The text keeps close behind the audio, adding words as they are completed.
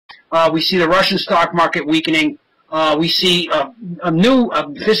We see the Russian stock market weakening. We see a new,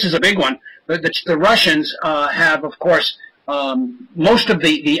 this is a big one, the Russians have, of course, most of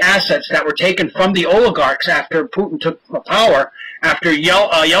the assets that were taken from the oligarchs after Putin took power, after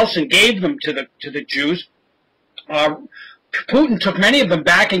Yeltsin gave them to the Jews. Putin took many of them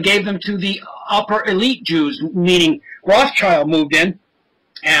back and gave them to the upper elite Jews, meaning Rothschild moved in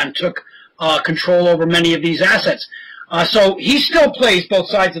and took control over many of these assets. So he still plays both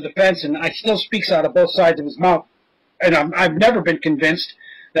sides of the fence, and still speaks out of both sides of his mouth. And I've never been convinced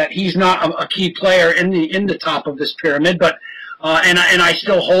that he's not a key player in the top of this pyramid, but and I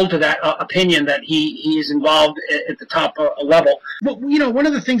still hold to that opinion that he is involved at the top level. But you know, one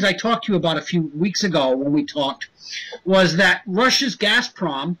of the things I talked to you about a few weeks ago when we talked was that Russia's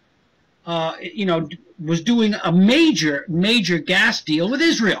Gazprom, you know, was doing a major gas deal with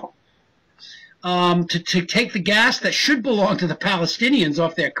Israel to take the gas that should belong to the Palestinians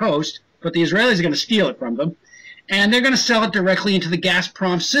off their coast, but the Israelis are going to steal it from them, and they're going to sell it directly into the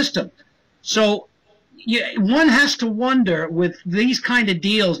Gazprom system. So one has to wonder, with these kind of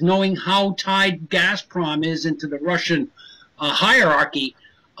deals, knowing how tied Gazprom is into the Russian hierarchy,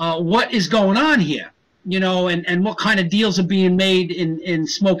 what is going on here, you know, and what kind of deals are being made in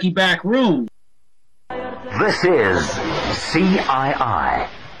smoky back rooms. This is CII.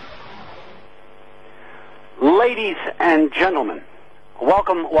 Ladies and gentlemen,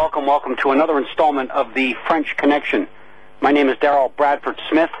 welcome to another installment of the French Connection. My name is Darrell Bradford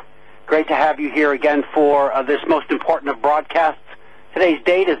Smith. Great to have you here again for this most important of broadcasts. Today's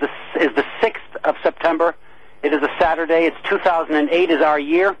date is the 6th of September. It is a Saturday. It's 2008 is our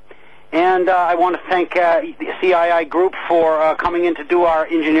year. And I want to thank the CII group for coming in to do our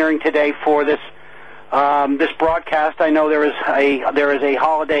engineering today for this this broadcast. I know there is a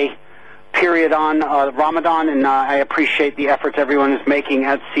holiday period on Ramadan, and I appreciate the efforts everyone is making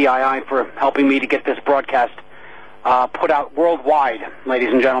at CII for helping me to get this broadcast put out worldwide, ladies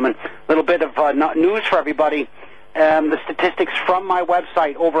and gentlemen. A little bit of news for everybody. The statistics from my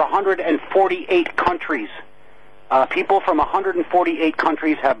website: over 148 countries. People from 148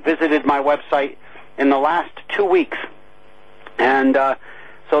 countries have visited my website in the last 2 weeks. And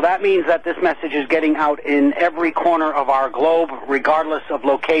so that means that this message is getting out in every corner of our globe, regardless of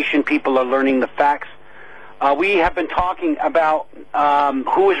location. People are learning the facts. We have been talking about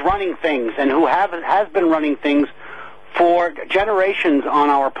who is running things and who has been running things for generations on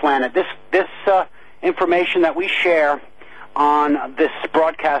our planet. This information that we share on this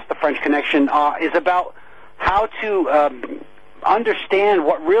broadcast, The French Connection, is about how to understand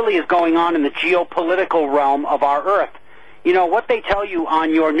what really is going on in the geopolitical realm of our Earth. You know, what they tell you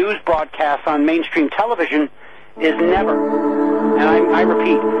on your news broadcasts on mainstream television is never, and I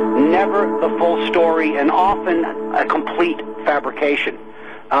repeat, never the full story, and often a complete fabrication.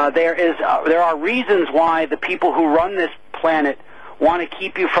 There are reasons why the people who run this planet want to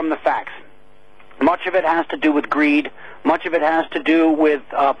keep you from the facts. Much of it has to do with greed. Much of it has to do with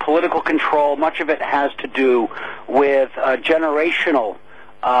political control. Much of it has to do with generational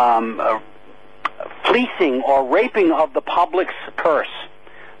fleecing or raping of the public's purse.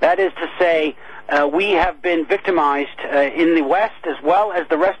 That is to say, we have been victimized in the West as well as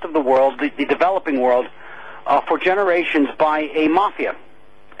the rest of the world, the developing world, for generations by a mafia.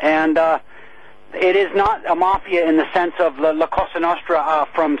 And it is not a mafia in the sense of La Cosa Nostra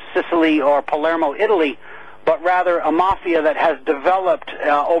from Sicily or Palermo, Italy, but rather a mafia that has developed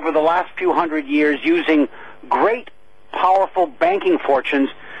over the last few hundred years using great, powerful banking fortunes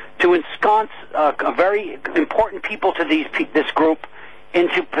to ensconce very important people to this group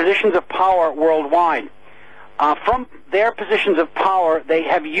into positions of power worldwide. From their positions of power, they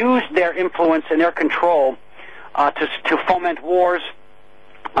have used their influence and their control to foment wars,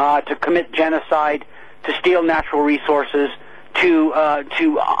 to commit genocide, to steal natural resources, to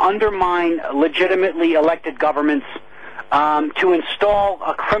undermine legitimately elected governments, to install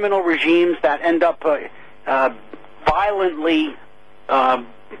criminal regimes that end up violently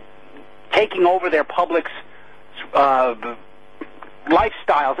taking over their public's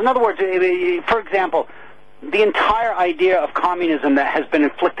lifestyles. In other words, for example, the entire idea of communism that has been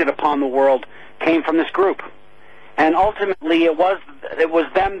inflicted upon the world came from this group. And ultimately, it was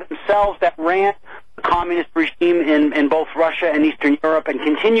them themselves that ran the communist regime in both Russia and Eastern Europe and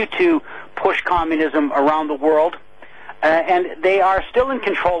continue to push communism around the world. And they are still in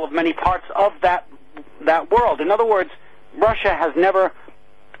control of many parts of that world. In other words, Russia has never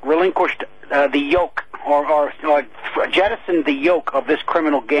relinquished the yoke or jettisoned the yoke of this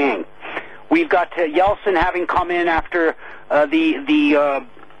criminal gang. We've got Yeltsin having come in after the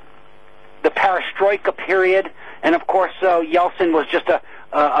perestroika period, and of course Yeltsin was just a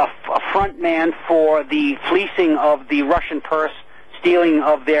front man for the fleecing of the Russian purse, stealing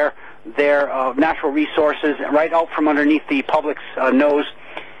of their natural resources right out from underneath the public's nose.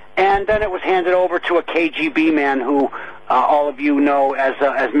 And then it was handed over to a KGB man who all of you know as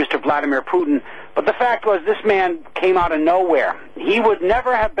Mr. Vladimir Putin. But the fact was, this man came out of nowhere. He would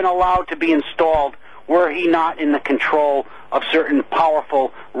never have been allowed to be installed were he not in the control of certain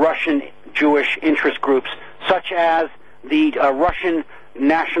powerful Russian Jewish interest groups, such as the Russian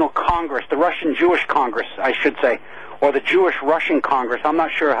National Congress, the Russian Jewish Congress, I should say, or the Jewish Russian Congress. I'm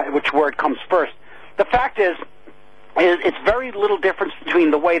not sure which word comes first. The fact is it's very little difference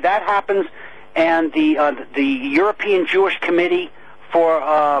between the way that happens and the European Jewish Committee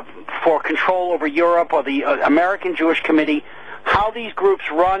for control over Europe, or the American Jewish Committee, how these groups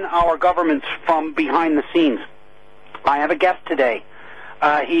run our governments from behind the scenes. I have a guest today.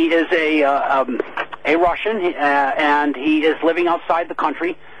 He is a Russian, and he is living outside the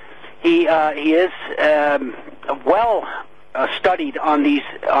country. He is well studied on these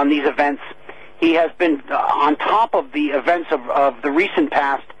events. He has been on top of the events of the recent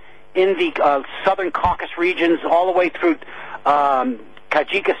past in the southern Caucasus regions, all the way through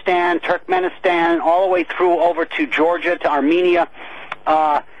Tajikistan, Turkmenistan, all the way through over to Georgia, to Armenia,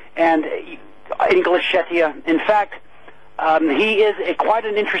 and Ingushetia. In fact, he is quite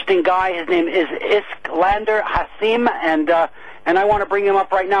an interesting guy. His name is Iskander Hasim, and I want to bring him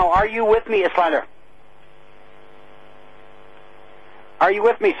up right now. Are you with me, Iskander? Are you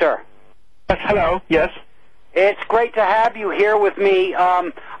with me, sir? Yes, hello, yes. It's great to have you here with me.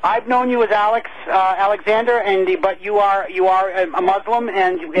 I've known you as Alexander, but you are a Muslim,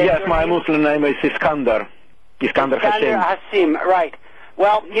 and yes, my Muslim name is Iskander Hasim. Right.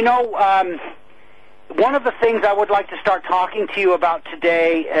 Well, you know, one of the things I would like to start talking to you about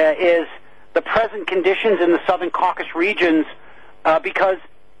today is the present conditions in the southern Caucasus regions, because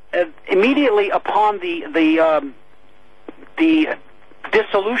immediately upon the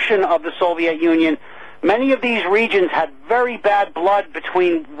dissolution of the Soviet Union, many of these regions had very bad blood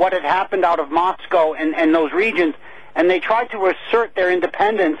between what had happened out of Moscow and those regions, and they tried to assert their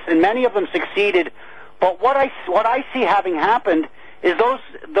independence, and many of them succeeded. But what I see having happened is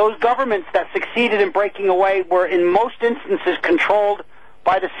those governments that succeeded in breaking away were in most instances controlled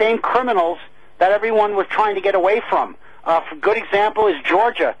by the same criminals that everyone was trying to get away from. A good example is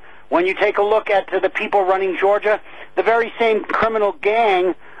Georgia. When you take a look at the people running Georgia, the very same criminal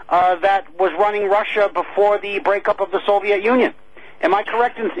gang that was running Russia before the breakup of the Soviet Union. Am I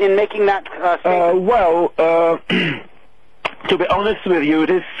correct in making that statement? To be honest with you,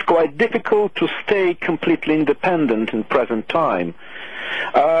 it is quite difficult to stay completely independent in present time.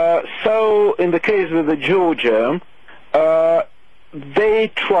 So, in the case of the Georgia,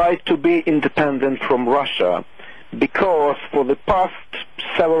 they tried to be independent from Russia, because for the past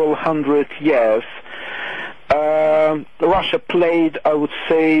several hundred years, Russia played, I would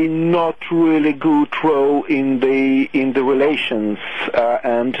say, not really good role in the relations,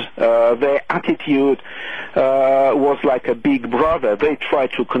 and their attitude was like a big brother. They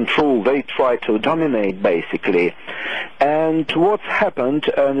tried to control, they tried to dominate, basically. And what's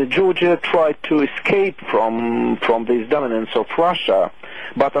happened? Georgia tried to escape from this dominance of Russia,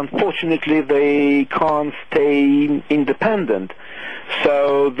 but unfortunately they can't stay independent.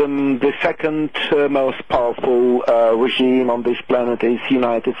 So the second most powerful regime on this planet is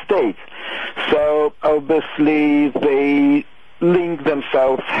United States. So obviously they link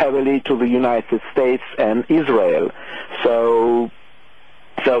themselves heavily to the United States and Israel. So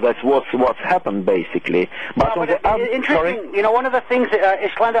that's what's happened, basically. But interesting. Sorry? You know, one of the things,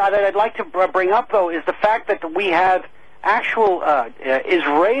 Iskander, that I'd like to bring up, though, is the fact that we have actual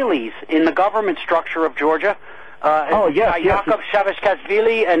Israelis in the government structure of Georgia. Yaakov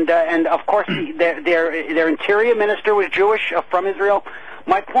Shavashkashvili, and of course their interior minister was Jewish from Israel.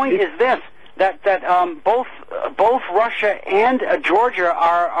 My point is this: that both Russia and Georgia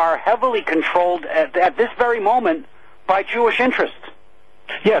are heavily controlled at this very moment by Jewish interests.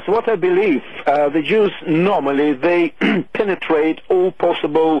 Yes, what I believe, the Jews normally, they penetrate all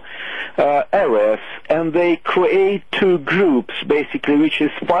possible areas, and they create two groups, basically, which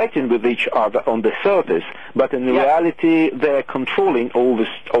is fighting with each other on the surface, but in reality, they're controlling all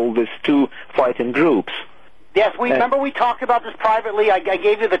these two fighting groups. Yes, remember we talked about this privately. I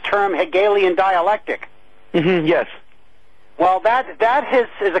gave you the term Hegelian dialectic. Yes. Well, that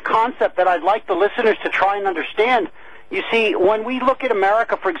is a concept that I'd like the listeners to try and understand. You see, when we look at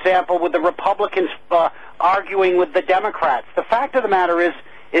America, for example, with the Republicans arguing with the Democrats, the fact of the matter is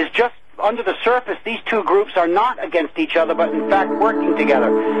just under the surface, these two groups are not against each other, but in fact working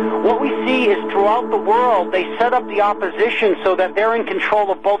together. What we see is throughout the world, they set up the opposition so that they're in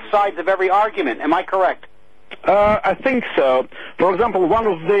control of both sides of every argument. Am I correct? I think so. For example, one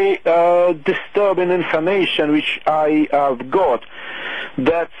of the disturbing information which I have got,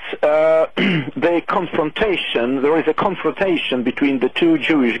 that the confrontation, there is a confrontation between the two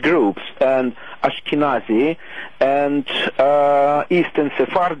Jewish groups, and Ashkenazi and Eastern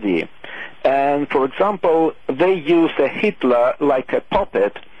Sephardi. And for example, they use a Hitler like a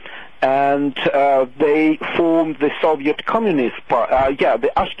puppet, and they formed the Soviet Communist Party.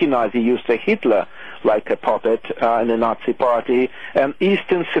 The Ashkenazi used a Hitler like a puppet in the Nazi Party, and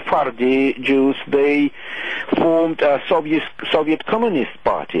Eastern Sephardi Jews, they formed a Soviet Communist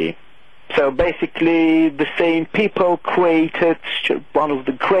Party. So basically, the same people created one of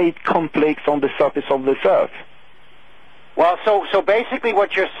the great conflicts on the surface of this earth. Well, so basically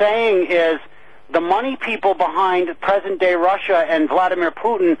what you're saying is the money people behind present-day Russia and Vladimir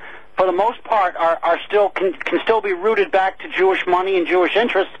Putin, for the most part, are still can still be rooted back to Jewish money and Jewish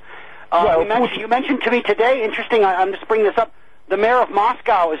interests. You mentioned to me today, interesting, I'm just bringing this up, the mayor of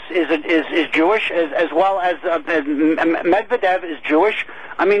Moscow is Jewish, as well as Medvedev is Jewish.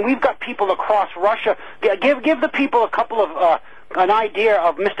 I mean, we've got people across Russia. Give the people a couple of an idea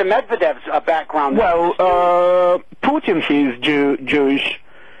of Mr. Medvedev's background. Well, Putin, he's Jewish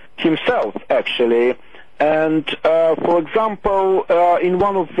himself, actually. And, for example, in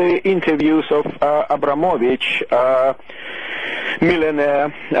one of the interviews of Abramovich,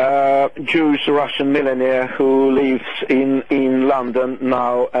 millionaire, Jewish Russian millionaire who lives in London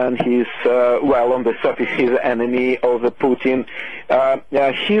now, and he's, well, on the surface he's an enemy of the Putin.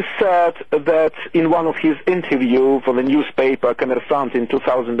 He said that in one of his interviews for the newspaper Kommersant in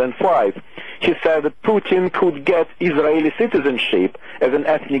 2005, he said that Putin could get Israeli citizenship as an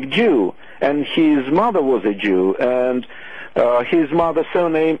ethnic Jew, and his mother was a Jew, and his mother's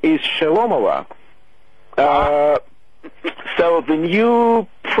surname is Shalomova. So the new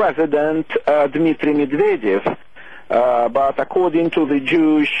president, Dmitry Medvedev, but according to the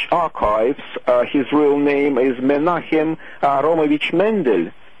Jewish archives, his real name is Menachem Aromovich Mendel.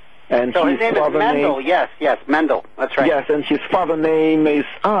 And so his name is Mendel, yes, Mendel, that's right. Yes, and his father name is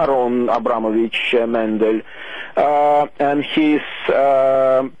Aaron Abramovich Mendel. And his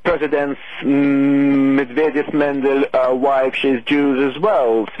President Medvedev Mendel wife, she's Jewish as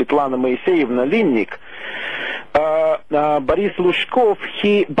well, Svetlana Moiseyevna Linnik. Boris Lushkov,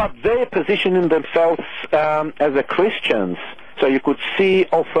 but they're positioning themselves as a Christians. So you could see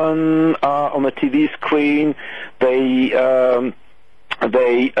often on a TV screen their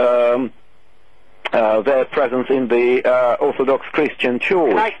presence in the Orthodox Christian Church.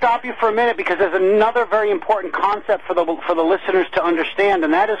 Can I stop you for a minute, because there's another very important concept for the listeners to understand,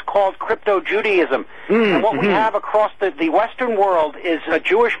 and that is called crypto-Judaism. And what we have across the Western world is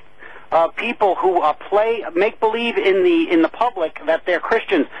Jewish people who make believe in the public that they're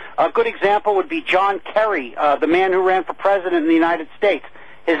Christians. A good example would be John Kerry, the man who ran for president in the United States.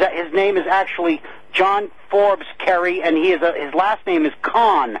 His name is actually John Forbes Kerry, and his last name is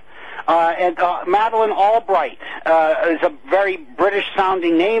Kahn. And Madeleine Albright is a very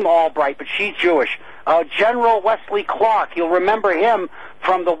British-sounding name, Albright, but she's Jewish. General Wesley Clark, you'll remember him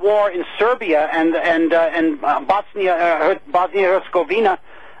from the war in Serbia and Bosnia-Herzegovina.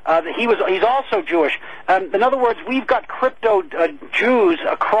 He's also Jewish. In other words, we've got crypto Jews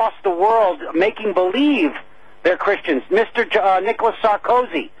across the world making believe they're Christians. Mr. Nicolas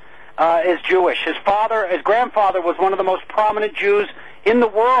Sarkozy is Jewish. His grandfather was one of the most prominent Jews in the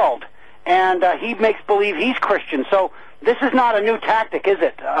world, and he makes believe he's Christian. So this is not a new tactic, is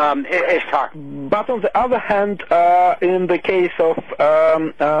it, Ishtar? But on the other hand, in the case of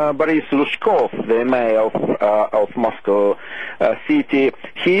Boris Lushkov, the mayor of Moscow city,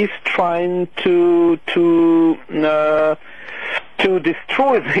 he's trying to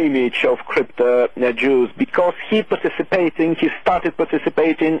destroy the image of crypto Jews, because he started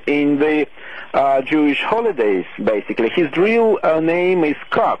participating in the Jewish holidays, basically. His real name is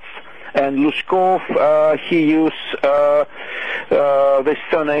Katz, and Lushkov, he used the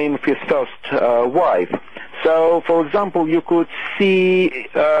surname of his first wife. So, for example, you could see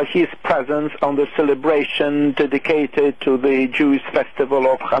his presence on the celebration dedicated to the Jewish festival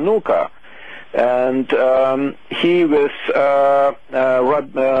of Hanukkah. And he was of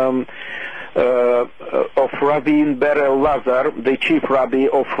Rabbi Berel Lazar, the chief rabbi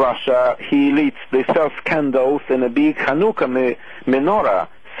of Russia. He leads the first candles in a big Hanukkah menorah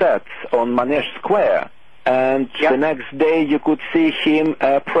set on Manesh Square. And the next day you could see him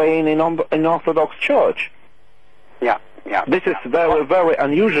praying in Orthodox Church. Yeah, Yeah. This is very, very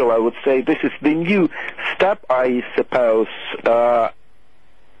unusual, I would say. This is the new step, I suppose,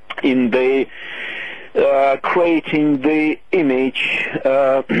 in the creating the image,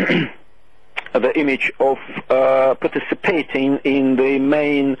 the image of participating in the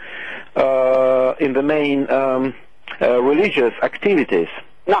main religious activities.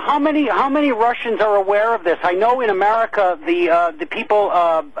 Now, how many Russians are aware of this? I know in America the people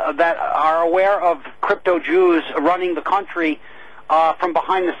that are aware of crypto Jews running the country from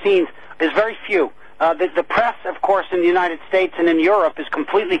behind the scenes is very few. The press, of course, in the United States and in Europe is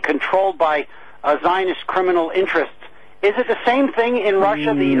completely controlled by Zionist criminal interests. Is it the same thing in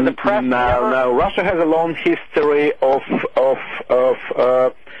Russia? The press? No. Russia has a long history of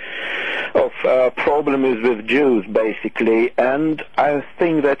problems with Jews, basically, and I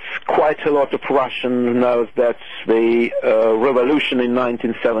think that quite a lot of Russians knows that the revolution in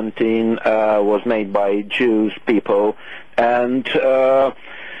 1917 was made by Jews people, and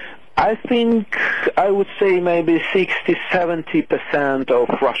I think I would say maybe 60–70% of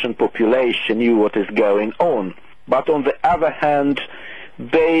Russian population knew what is going on. But on the other hand,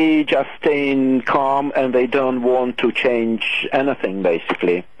 they just stay calm and they don't want to change anything,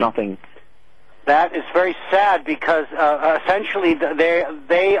 basically. Nothing. That is very sad because essentially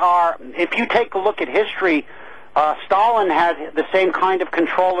they are, if you take a look at history, Stalin had the same kind of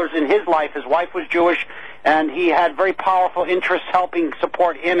controllers in his life. His wife was Jewish, and he had very powerful interests helping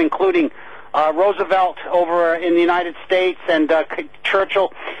support him, including Roosevelt over in the United States and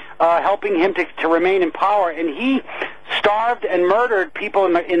Churchill helping him to remain in power. And he starved and murdered people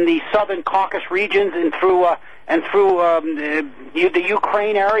in the southern Caucasus regions and through the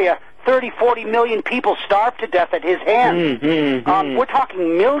Ukraine area. 30–40 million people starved to death at his hands. We're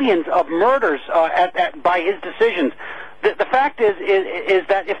talking millions of murders by his decisions. The fact is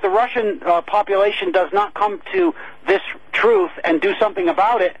that if the Russian population does not come to this truth and do something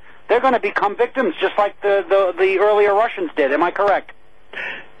about it, they're going to become victims, just like the earlier Russians did. Am I correct?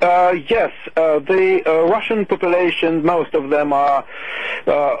 Yes, the Russian population, most of them are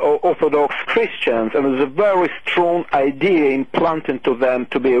Orthodox Christians, and there's a very strong idea implanted to them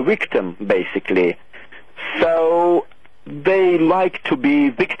to be a victim, basically. So they like to be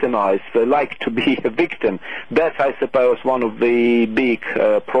victimized, they like to be a victim. That's, I suppose, one of the big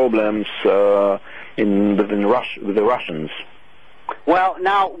problems with the Russians. Well,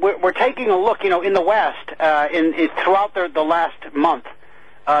 now we're taking a look, in the West, throughout the last month,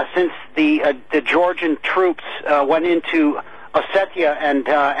 since the Georgian troops went into Ossetia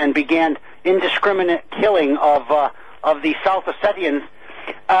and began indiscriminate killing of the South Ossetians.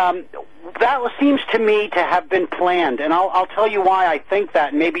 That seems to me to have been planned, and I'll tell you why I think that,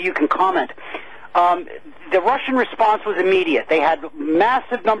 and maybe you can comment. The Russian response was immediate. They had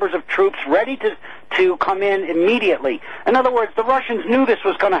massive numbers of troops ready to come in immediately. In other words, the Russians knew this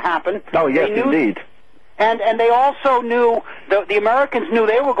was going to happen. Oh, yes, indeed. And they also knew, the Americans knew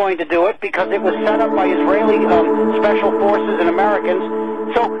they were going to do it because it was set up by Israeli special forces and Americans.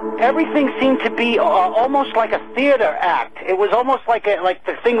 So everything seemed to be almost like a theater act. It was almost like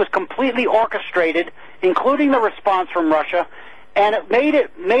the thing was completely orchestrated, including the response from Russia, and it made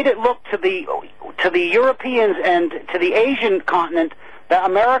it look to the Europeans and to the Asian continent that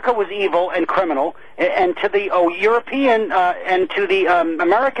America was evil and criminal, and to the European and to the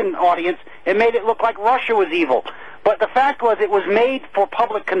American audience, it made it look like Russia was evil. But the fact was, it was made for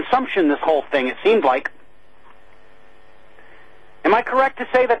public consumption, this whole thing, it seemed like. Am I correct to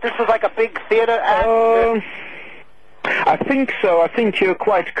say that this was like a big theater act? I think so. I think you're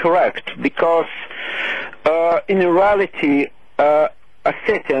quite correct, because in reality,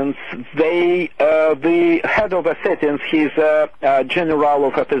 Ossetians, the head of Ossetians, he's a general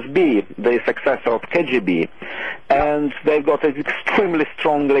of FSB, the successor of KGB, and they've got extremely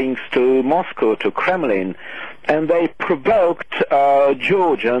strong links to Moscow, to Kremlin, and they provoked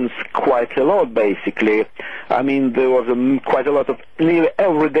Georgians quite a lot, basically. I mean, there was quite a lot of nearly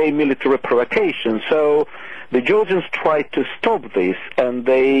everyday military provocation, so the Georgians tried to stop this, and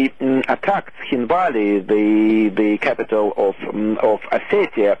they attacked Tskhinvali, the capital of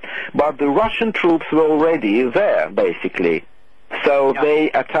Ossetia, but the Russian troops were already there, basically. So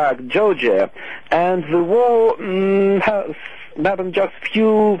they attacked Georgia, and the war has happened just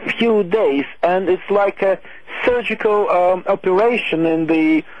few days, and it's like a surgical operation on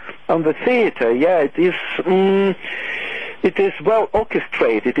the theater. Yeah, it is. It is well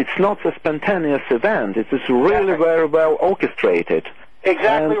orchestrated. It's not a spontaneous event. It is really very well orchestrated.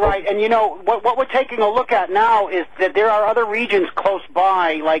 Exactly right. And what we're taking a look at now is that there are other regions close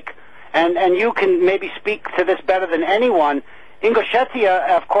by, and you can maybe speak to this better than anyone. Ingushetia,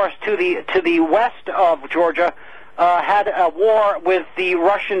 of course, to the west of Georgia, had a war with the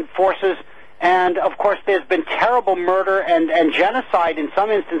Russian forces, and of course there's been terrible murder and genocide in some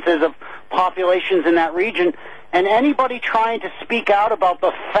instances of populations in that region. And anybody trying to speak out about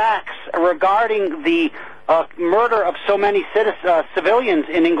the facts regarding the murder of so many civilians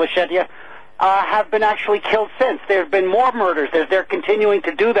in Ingushetia have been actually killed since. There have been more murders. They're continuing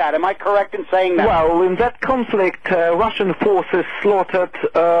to do that. Am I correct in saying that? Well, in that conflict, Russian forces slaughtered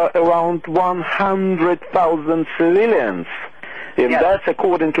around 100,000 civilians. And Yes. that's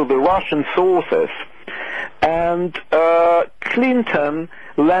according to the Russian sources. And Clinton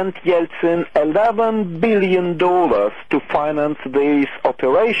lent Yeltsin $11 billion to finance this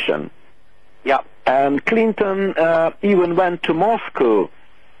operation. Yeah. And Clinton even went to Moscow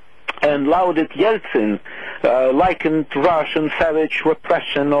and lauded Yeltsin, likened Russian savage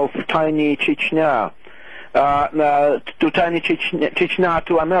repression of tiny Chechnya,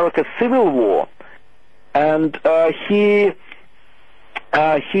 to America's Civil War. And he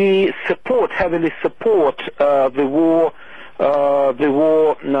heavily support the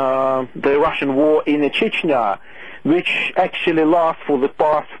Russian war in Chechnya, which actually lasts for the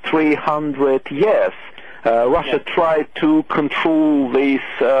past 300 years. Russia tried to control this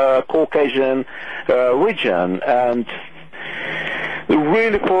Caucasian region, and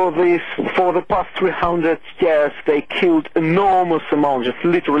really for the past 300 years they killed enormous amount, just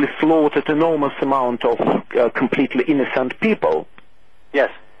literally slaughtered enormous amount of completely innocent people. Yes.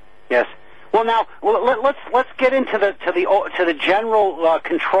 Yes. Well, now let's get into the general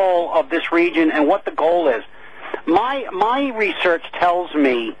control of this region and what the goal is. My research tells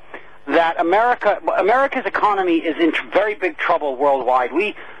me that America's economy is in very big trouble worldwide.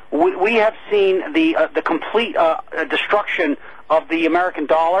 We have seen the complete destruction of the American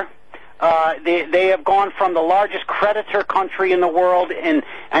dollar. They have gone from the largest creditor country in the world and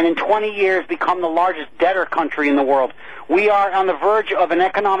in 20 years become the largest debtor country in the world. We are on the verge of an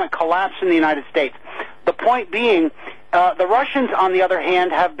economic collapse in the United States. The point being, the Russians, on the other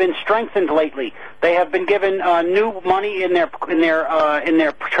hand, have been strengthened lately. They have been given new money in their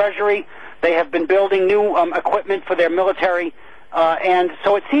treasury. They have been building new equipment for their military, and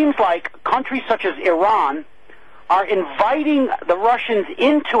so it seems like countries such as Iran are inviting the Russians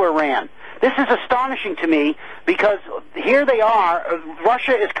into Iran. This is astonishing to me because here they are.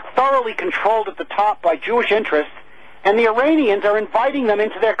 Russia is thoroughly controlled at the top by Jewish interests, and the Iranians are inviting them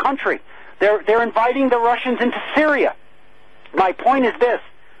into their country. They're inviting the Russians into Syria. My point is this.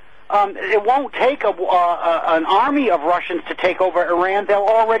 It won't take an army of Russians to take over Iran. They'll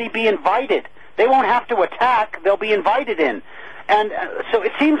already be invited. They won't have to attack. They'll be invited in. And so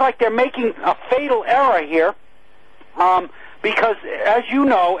it seems like they're making a fatal error here because, as you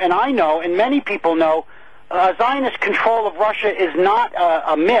know, and I know, and many people know, Zionist control of Russia is not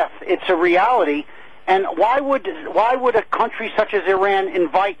a myth. It's a reality. And why would a country such as Iran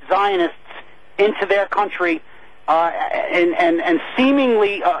invite Zionists into their country and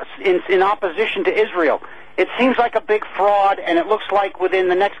seemingly in opposition to Israel? It seems like a big fraud, and it looks like within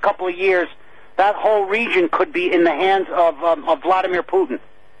the next couple of years that whole region could be in the hands of Vladimir Putin.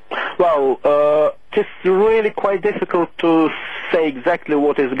 Well, it's really quite difficult to say exactly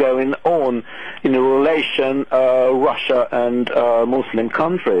what is going on in relation Russia and Muslim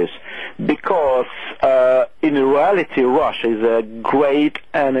countries, because in reality Russia is a great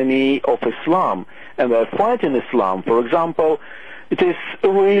enemy of Islam, and they're fighting Islam. For example, it is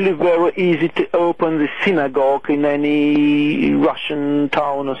really very easy to open the synagogue in any Russian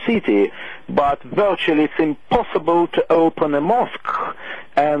town or city, but virtually it's impossible to open a mosque.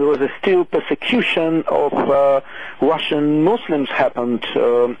 And there was still persecution of Russian Muslims happened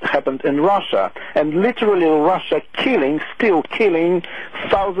in Russia, and literally Russia still killing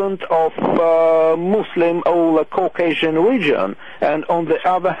thousands of Muslim or Caucasian region. And on the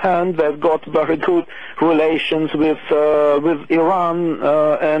other hand, they've got very good relations with Iran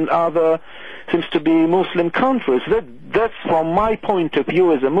and other seems to be Muslim countries. That's from my point of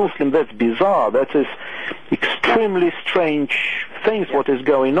view as a Muslim, that's bizarre. That is extremely strange things what is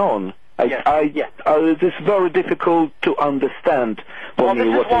going on. It is very difficult to understand. Well, this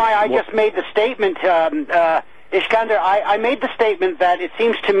is why I just made the statement, Iskander. I made the statement that it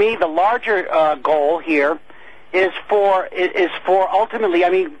seems to me the larger goal here is for ultimately. I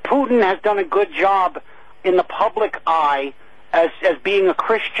mean, Putin has done a good job in the public eye as being a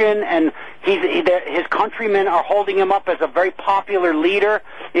Christian, and his countrymen are holding him up as a very popular leader.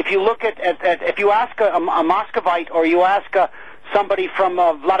 If you look at if you ask a Muscovite or you ask somebody from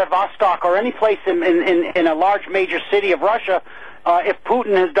Vladivostok or any place in a large major city of Russia, if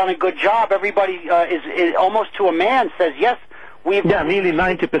Putin has done a good job, everybody is almost to a man says, yes, Nearly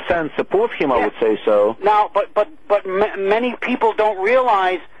 90% support him, I would say so. Now, but many people don't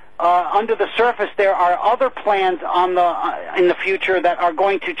realize under the surface there are other plans on in the future that are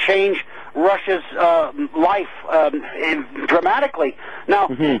going to change Russia's life dramatically. Now,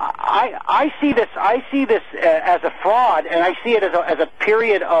 I see this as a fraud, and I see it as a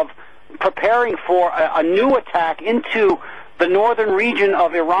period of preparing for a new attack into the northern region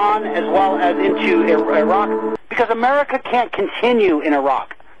of Iran as well as into Iraq, because America can't continue in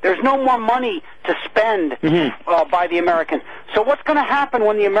Iraq. There's no more money to spend by the Americans. So what's going to happen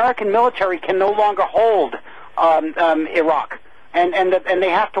when the American military can no longer hold Iraq and they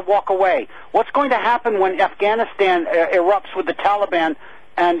have to walk away? What's going to happen when Afghanistan erupts with the Taliban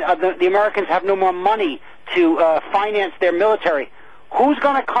and the Americans have no more money to finance their military? Who's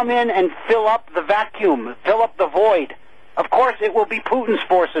going to come in and fill up the vacuum, fill up the void? Of course, it will be Putin's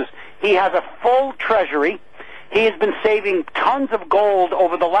forces. He has a full treasury. He has been saving tons of gold.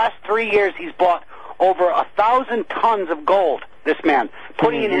 Over the last 3 years, he's bought over 1,000 tons of gold, this man,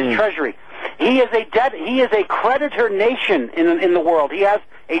 putting in his treasury. He is a creditor nation in the world. He has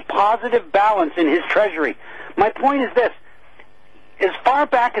a positive balance in his treasury. My point is this. As far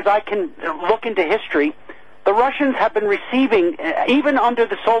back as I can look into history, the Russians have been receiving, even under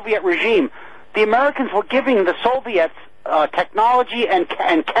the Soviet regime, the Americans were giving the Soviets technology and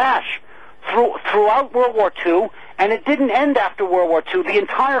cash throughout World War II, and it didn't end after World War II. The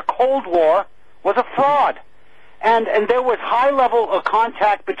entire Cold War was a fraud. And there was high level of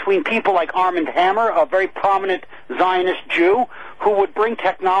contact between people like Armand Hammer, a very prominent Zionist Jew, who would bring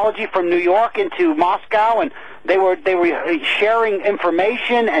technology from New York into Moscow, and they were sharing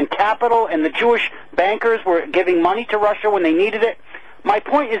information and capital, and the Jewish bankers were giving money to Russia when they needed it. My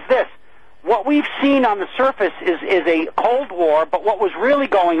point is this. What we've seen on the surface is a Cold War, but what was really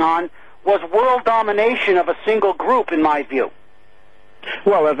going on was world domination of a single group, in my view.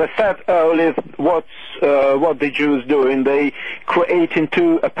 Well, as I said earlier, what the Jews doing, they creating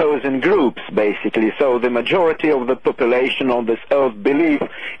two opposing groups, basically. So the majority of the population on this earth believe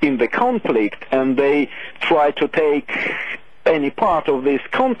in the conflict, and they try to take any part of this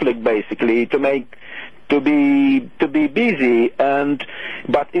conflict, basically, to be busy,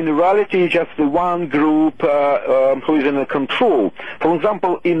 but in reality just the one group who is in control. For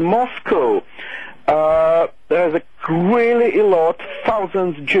example, in Moscow, there's really a lot,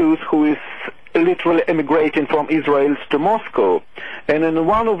 thousands of Jews who is literally emigrating from Israel to Moscow. And in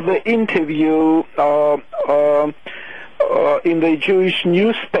one of the interview in the Jewish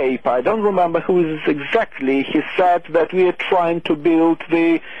newspaper, I don't remember who is exactly, he said that we are trying to build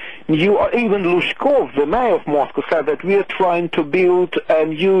even Lushkov, the mayor of Moscow, said that we are trying to build a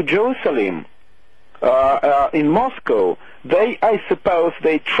new Jerusalem in Moscow. I suppose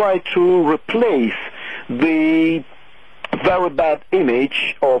they try to replace the very bad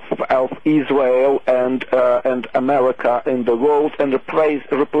image of Israel and America in the world, and replace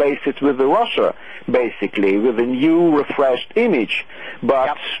it with Russia, basically, with a new, refreshed image.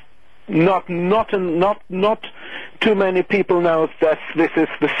 But not too many people know that this is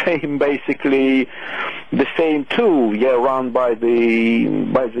the same, basically, the same tool, run by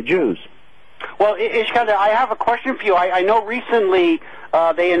the Jews. Well, Iskander, I have a question for you. I know recently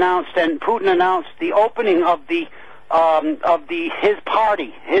they announced, and Putin announced, the opening of his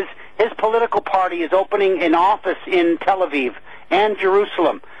party, his political party is opening an office in Tel Aviv and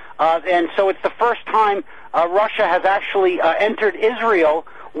Jerusalem, and so it's the first time Russia has actually entered Israel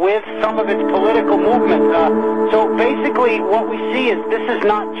with some of its political movement. So basically, what we see is this is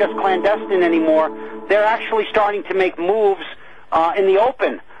not just clandestine anymore. They're actually starting to make moves in the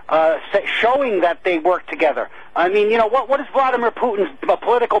open. Showing that they work together. I mean, what is Vladimir Putin's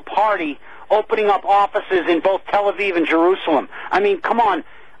political party opening up offices in both Tel Aviv and Jerusalem? I mean, come on.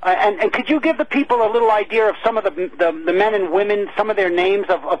 And could you give the people a little idea of some of the men and women, some of their names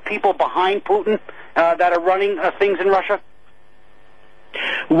of people behind Putin that are running things in Russia?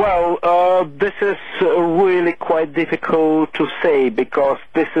 Well, this is really quite difficult to say, because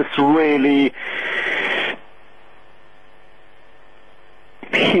this is really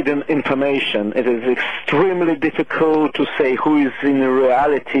hidden information. It is extremely difficult to say who is in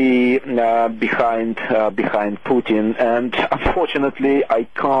reality behind Putin, and unfortunately I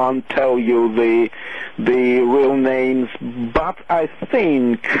can't tell you the real names, but I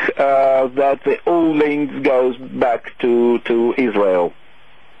think that the all links goes back to Israel.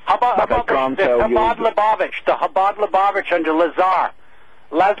 How about the Chabad Lubavitch under Lazar?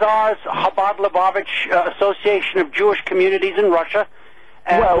 Lazar's Chabad Lubavitch Association of Jewish Communities in Russia.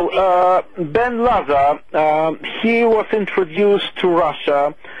 Well, Ben Lazar, he was introduced to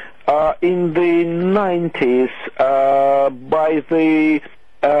Russia in the 90s by the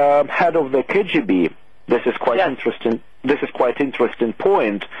head of the KGB. This is quite interesting. This is quite interesting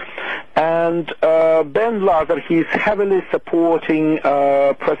point. And Ben Lazar, he's heavily supporting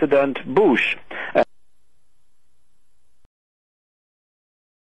President Bush.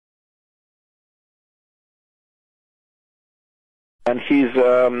 And his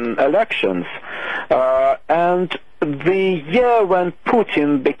elections. And the year when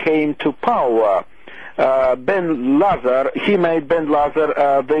Putin became to power, Ben Lazar, he made Ben Lazar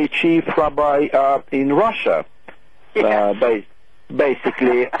the chief rabbi in Russia,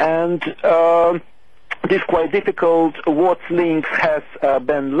 basically. And it is quite difficult what links has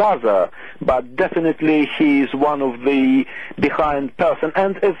Ben Lazar, but definitely he is one of the behind person.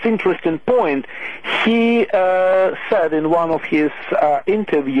 And it's an interesting point, he said in one of his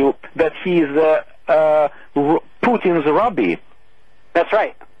interview that he is Putin's rabbi. That's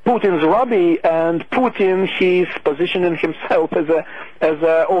right. Putin's rabbi, and Putin, he's positioning himself as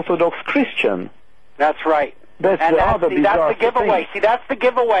a Orthodox Christian. That's right. That's the giveaway. See, that's the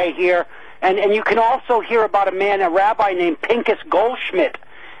giveaway here. And you can also hear about a rabbi named Pinchas Goldschmidt.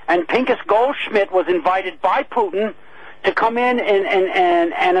 And Pinchas Goldschmidt was invited by Putin to come in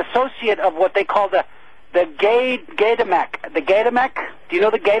and an associate of what they call the Gaydamek. The Gaydamek? Do you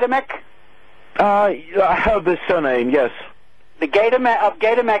know the Gaydamek? I heard this surname, yes. The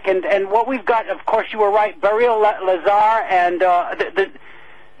Gaydamek, and what we've got, of course, you were right, Beryl Lazar, and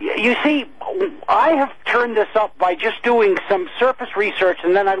you see, I have turned this up by just doing some surface research,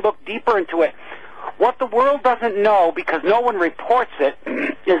 and then I looked deeper into it. What the world doesn't know, because no one reports it,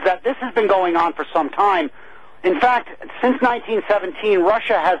 is that this has been going on for some time. In fact, since 1917,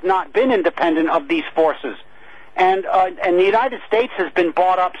 Russia has not been independent of these forces, and the United States has been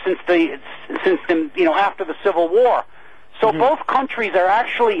bought up since after the Civil War. So both countries are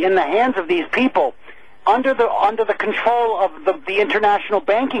actually in the hands of these people, under the control of the international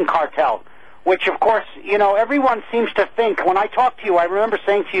banking cartel, which, of course, everyone seems to think. When I talk to you, I remember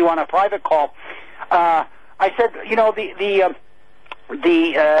saying to you on a private call, I said,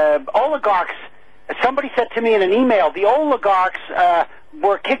 the oligarchs. Somebody said to me in an email, the oligarchs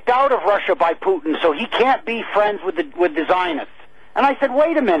were kicked out of Russia by Putin, so he can't be friends with the Zionists. And I said,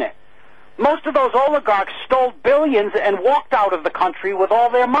 wait a minute. Most of those oligarchs stole billions and walked out of the country with all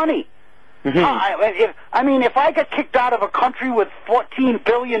their money. If I got kicked out of a country with $14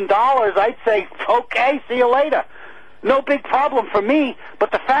 billion, I'd say, okay, see you later. No big problem for me.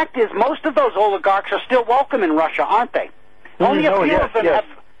 But the fact is, most of those oligarchs are still welcome in Russia, aren't they? Only a few of them have...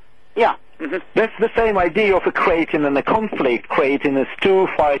 Yeah. That's the same idea of creating a conflict, creating two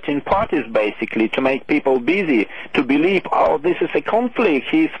fighting parties, basically, to make people busy, to believe, oh, this is a conflict,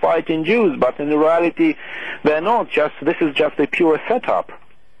 he's fighting Jews, but in reality, they're not. This is just a pure setup.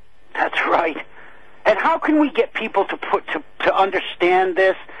 That's right. And how can we get people to understand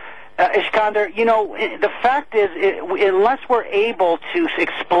this? Iskander, the fact is, unless we're able to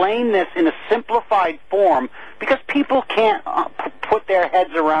explain this in a simplified form, because people can't put their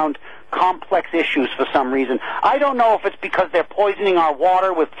heads around complex issues for some reason. I don't know if it's because they're poisoning our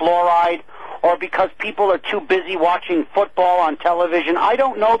water with fluoride or because people are too busy watching football on television. I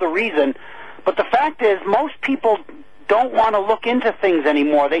don't know the reason, but the fact is most people don't want to look into things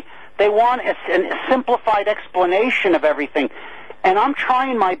anymore. They want a simplified explanation of everything. And I'm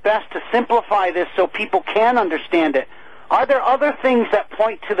trying my best to simplify this so people can understand it. Are there other things that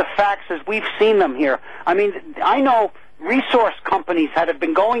point to the facts as we've seen them here? I mean, I know resource companies that have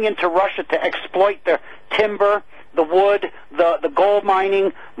been going into Russia to exploit the timber, the wood, the gold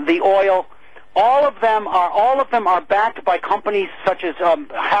mining, the oil. All of them are backed by companies such as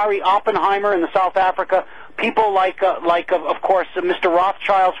Harry Oppenheimer in South Africa. People like of course, Mr.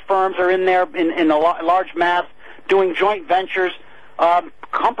 Rothschild's firms are in there in a large mass doing joint ventures.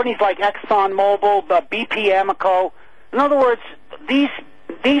 Companies like ExxonMobil, BP Amoco. In other words, these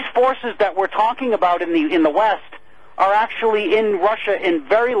forces that we're talking about in the West are actually in Russia in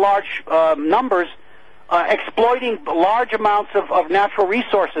very large numbers, exploiting large amounts of natural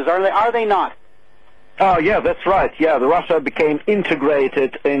resources. Are they not? Oh yeah, that's right. Yeah, Russia became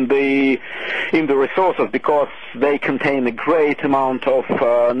integrated in the resources because they contain a great amount of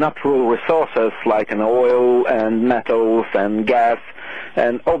natural resources like oil and metals and gas,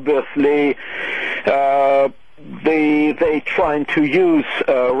 and obviously they trying to use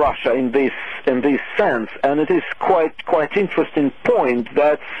Russia in this sense, and it is quite interesting point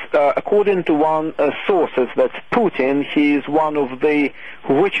that according to one sources that Putin, he is one of the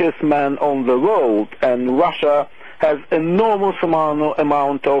richest men on the world, and Russia has enormous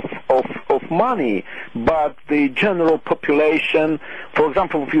amount of money, but the general population, for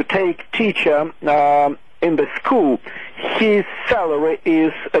example, if you take teacher in the school, his salary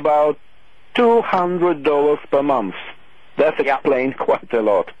is about $200 per month. That explains quite a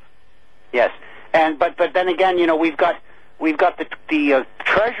lot. Yes, and but then again, you know, we've got the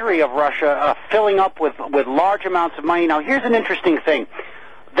treasury of Russia filling up with large amounts of money. Now, here's an interesting thing: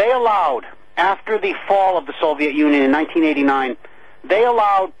 they allowed, after the fall of the Soviet Union in 1989, they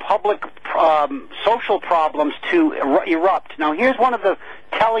allowed public social problems to erupt. Now, here's one of the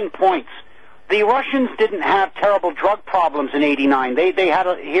telling points. The Russians didn't have terrible drug problems in '89. They had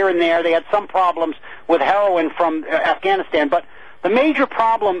here and there. They had some problems with heroin from Afghanistan, but the major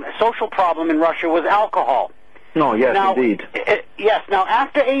problem, social problem in Russia, was alcohol. No, yes, now, indeed. Yes. Now,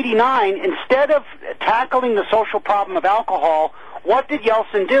 after '89, instead of tackling the social problem of alcohol, what did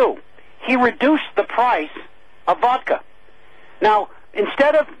Yeltsin do? He reduced the price of vodka. Now,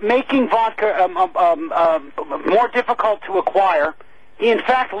 instead of making vodka more difficult to acquire, he in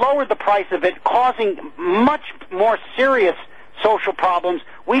fact lowered the price of it, causing much more serious social problems.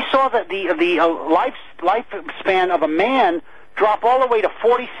 We saw that the lifespan of a man drop all the way to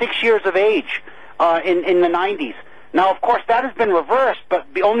 46 years of age in the 90s. Now, of course, that has been reversed, but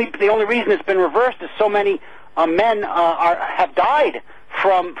the only reason it's been reversed is so many men have died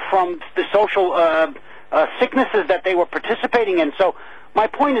from the social sicknesses that they were participating in. So my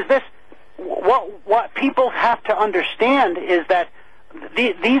point is this: what people have to understand is that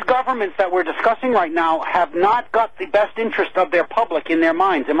these governments that we're discussing right now have not got the best interest of their public in their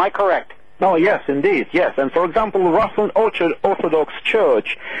minds. Am I correct? Oh, yes, indeed, yes. And for example, Russian Orthodox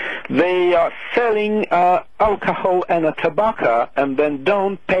Church, they are selling alcohol and tobacco and then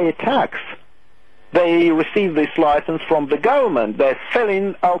don't pay tax. They receive this license from the government. They're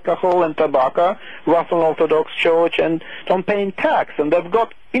selling alcohol and tobacco, Russian Orthodox Church, and don't pay tax. And they've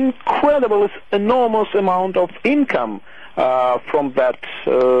got incredible, enormous amount of income from that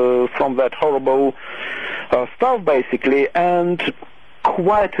horrible stuff, basically. And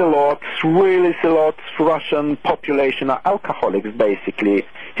quite a lot, really a lot, Russian population are alcoholics, basically.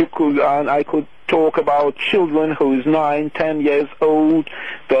 I could talk about children who's 9, 10 years old.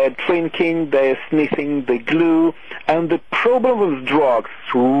 They're drinking, they're sniffing the glue, and the problem with drugs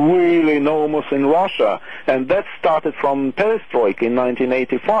is really enormous in Russia, and that started from perestroika in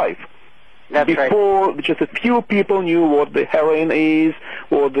 1985. Before, just a few people knew what the heroin is,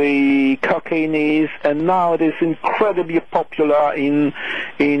 what the cocaine is, and now it is incredibly popular in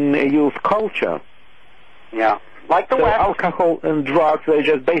youth culture. Yeah, like the West. Alcohol and drugs, they're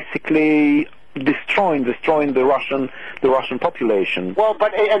just basically destroying the Russian population. Well,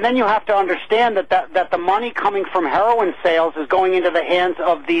 and then you have to understand that the money coming from heroin sales is going into the hands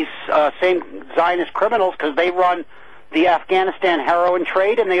of these same Zionist criminals, because they run the Afghanistan heroin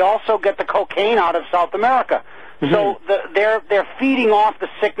trade, and they also get the cocaine out of South America. Mm-hmm. So they're feeding off the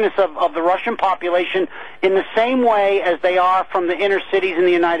sickness of the Russian population in the same way as they are from the inner cities in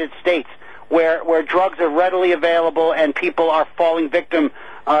the United States, where drugs are readily available and people are falling victim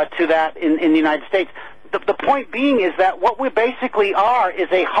to that in the United States. The point being is that what we basically are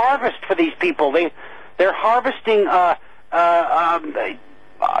is a harvest for these people. They're harvesting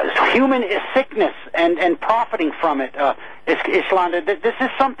human sickness and profiting from it. Islam. This is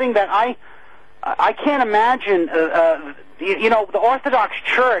something that I can't imagine. You know, the Orthodox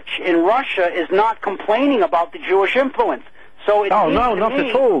Church in Russia is not complaining about the Jewish influence. So no, not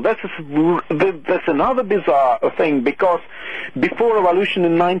at all. That's another bizarre thing, because before revolution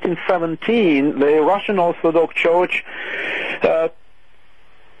in 1917, the Russian Orthodox Church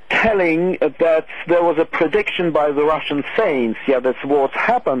telling that there was a prediction by the Russian saints, that's what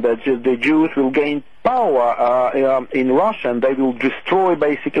happened, that the Jews will gain power in Russia, and they will destroy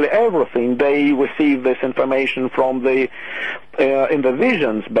basically everything. They receive this information from in the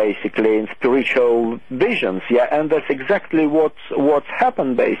visions, basically, in spiritual visions, and that's exactly what's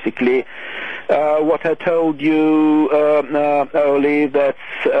happened, basically. What I told you earlier, that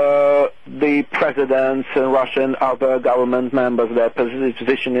the presidents in Russia and other government members, they're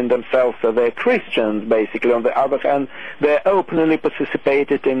positioning themselves as they're Christians, basically. On the other hand, they openly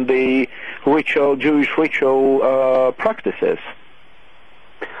participated in the Jewish ritual practices.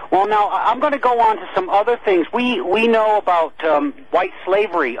 Well, now, I'm going to go on to some other things. We know about white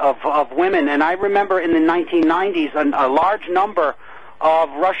slavery of women, and I remember in the 1990s a large number of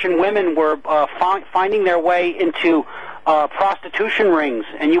Russian women were finding their way into prostitution rings,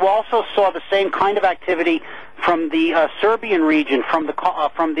 and you also saw the same kind of activity from the Serbian region, from the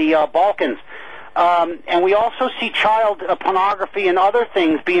Balkans. And we also see child pornography and other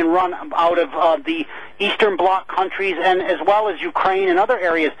things being run out of the Eastern Bloc countries, and as well as Ukraine and other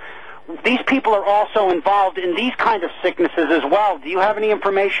areas. These people are also involved in these kind of sicknesses as well. Do you have any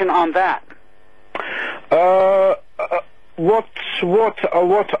information on that? What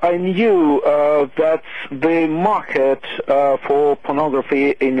I knew that the market for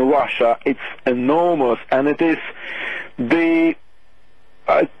pornography in Russia, it's enormous, and it is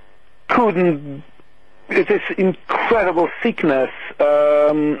it is incredible sickness.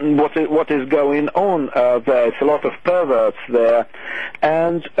 What is going on there? It's a lot of perverts there,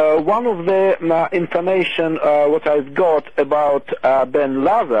 and one of the information what I've got about Ben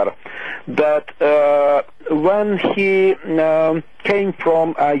Lazar, that when he came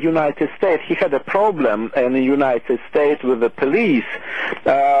from United States, he had a problem in the United States with the police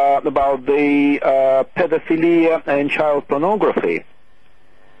about the pedophilia and child pornography.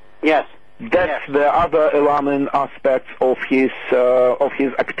 Yes. That's the other alarming aspect of his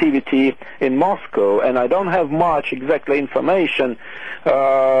activity in Moscow, and I don't have much exactly information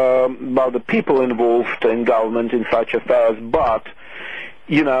about the people involved in government in such affairs, but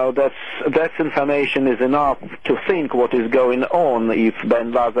you know, that information is enough to think what is going on if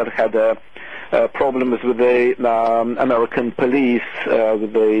Ben Lazar had problems with the American police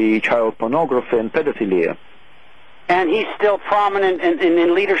with the child pornography and pedophilia. And he's still prominent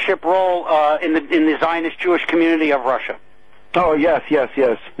in leadership role in the Zionist Jewish community of Russia. Oh yes.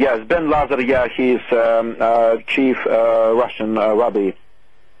 Ben Lazar, yeah, he's chief Russian rabbi.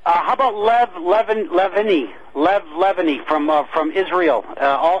 How about Lev Levini from Israel,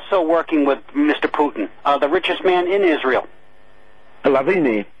 also working with Mr. Putin, the richest man in Israel?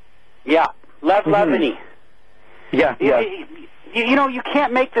 Lavini. Yeah, Lev Levini. Yeah. You know, you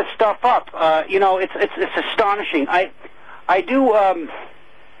can't make this stuff up. You know, it's astonishing. I do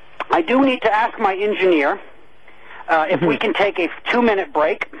need to ask my engineer if we can take a 2-minute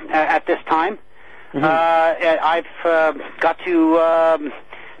break at this time. I've got to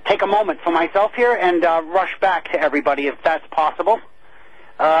take a moment for myself here and rush back to everybody if that's possible.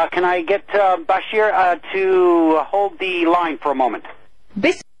 Can I get Bashir to hold the line for a moment?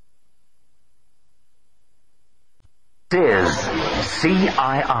 This is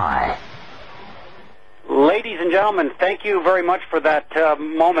CII. Ladies and gentlemen, thank you very much for that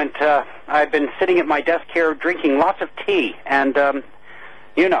moment. I've been sitting at my desk here drinking lots of tea, and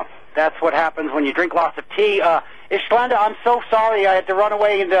you know, that's what happens when you drink lots of tea. Ishlanda, I'm so sorry I had to run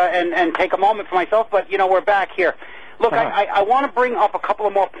away and take a moment for myself, but you know, we're back here. Look, I want to bring up a couple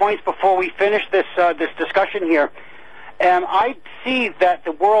of more points before we finish this discussion here. I see that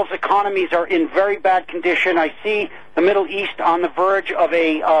the world's economies are in very bad condition. I see the Middle East on the verge of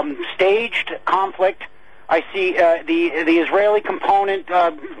a staged conflict. I see the Israeli component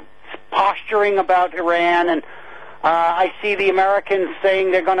posturing about Iran, and I see the Americans saying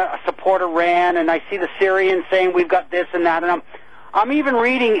they're going to support Iran, and I see the Syrians saying we've got this and that. And I'm even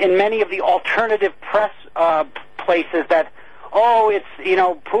reading in many of the alternative press places that, oh, it's, you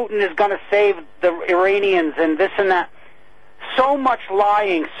know, Putin is going to save the Iranians and this and that. So much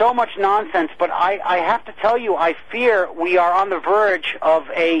lying, so much nonsense, but I have to tell you, I fear we are on the verge of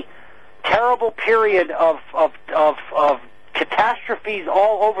a terrible period of catastrophes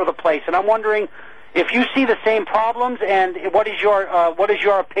all over the place, and I'm wondering if you see the same problems, and what is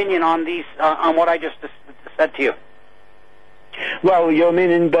your opinion on these on what I just said to you? Well, you're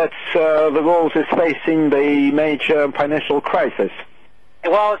meaning that the world is facing the major financial crisis.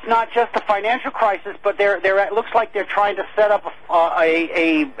 Well, it's not just a financial crisis, but it looks like they're trying to set up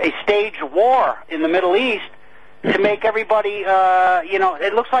a staged war in the Middle East to make everybody, you know,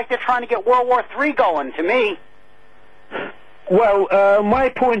 it looks like they're trying to get World War III going, to me. Well, my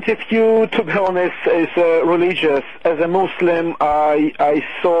point of view, to be honest, is religious. As a Muslim, I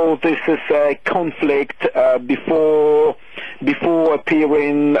saw this as a conflict before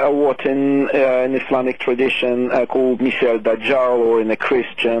appearing what in Islamic tradition called Michel Dajjal, or in a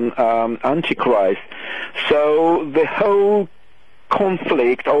Christian Antichrist. So the whole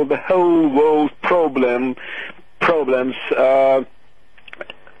conflict, or the whole world problems,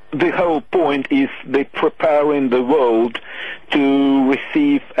 the whole point is they preparing the world to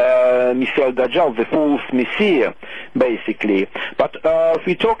receive Michel Dajjal, the false Messiah, basically. But if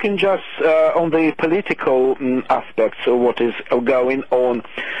we're talking just on the political aspects of what is going on,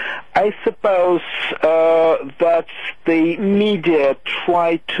 I suppose that the media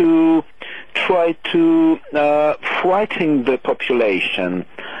try to frighten the population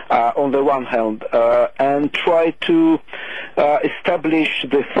on the one hand, and try to establish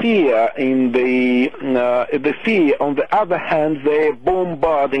the fear in the fear. On the other hand, they're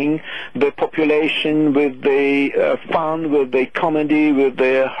bombarding the population with the fun, with the comedy, with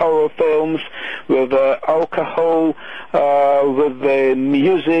the horror films, with the alcohol, with the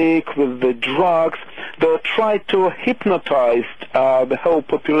music, with the drugs. They try to hypnotize the whole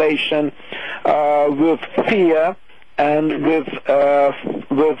population with fear and with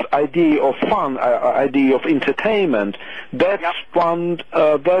idea of fun, idea of entertainment. That's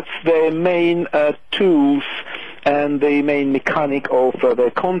that's their main tools and the main mechanic of their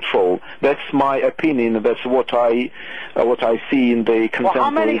control. That's my opinion. That's what I see in the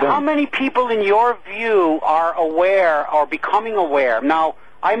contemporary. Well, how many people, in your view, are aware or becoming aware? Now,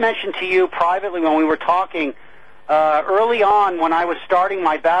 I mentioned to you privately when we were talking early on, when I was starting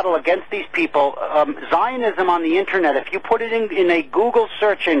my battle against these people, Zionism on the internet. If you put it in a Google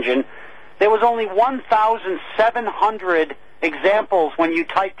search engine, there was only 1,700 examples when you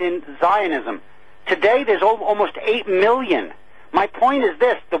typed in Zionism. Today, there's almost 8 million. My point is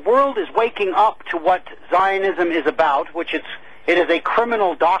this: the world is waking up to what Zionism is about, which it is a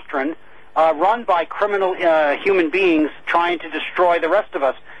criminal doctrine run by criminal human beings trying to destroy the rest of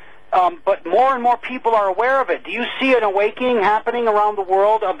us. But more and more people are aware of it. Do you see an awakening happening around the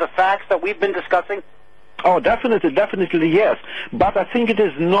world of the facts that we've been discussing? Oh, definitely, yes. But I think it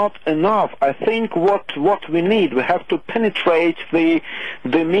is not enough. I think what we need, we have to penetrate the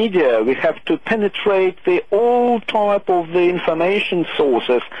media. We have to penetrate the all type of the information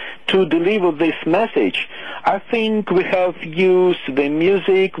sources to deliver this message. I think we have used the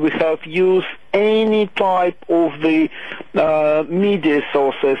music. We have used any type of the media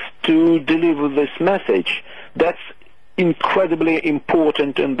sources to deliver this message. That's incredibly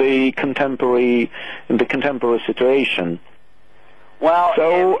important in the contemporary situation. Well,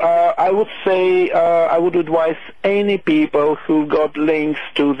 so I would say I would advise any people who got links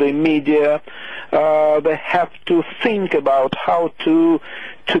to the media, they have to think about how to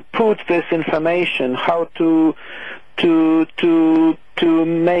put this information, how to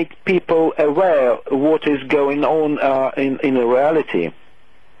make people aware what is going on in reality.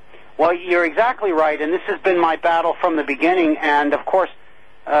 Well, you're exactly right, and this has been my battle from the beginning, and of course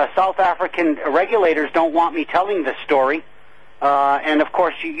South African regulators don't want me telling this story, and of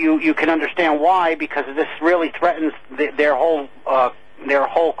course you can understand why, because this really threatens their whole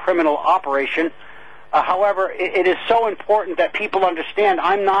criminal operation. However, it is so important that people understand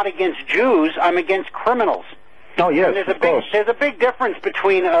I'm not against Jews, I'm against criminals. Oh, yes, and there's a big difference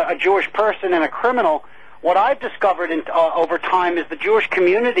between a Jewish person and a criminal. What I've discovered over time is the Jewish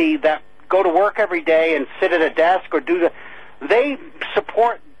community that go to work every day and sit at a desk or they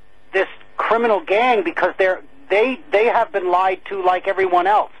support this criminal gang because they have been lied to like everyone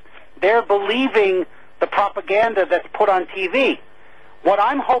else. They're believing the propaganda that's put on TV. What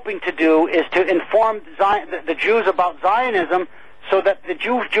I'm hoping to do is to inform the Jews about Zionism so that the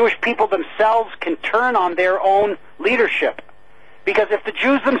Jewish people themselves can turn on their own leadership. Because if the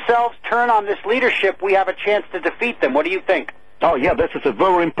Jews themselves turn on this leadership, we have a chance to defeat them. What do you think? Oh, yeah, that is a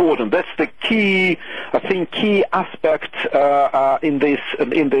very important. That's the key, I think, key aspect in this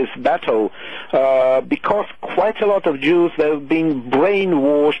battle, because quite a lot of Jews, they've been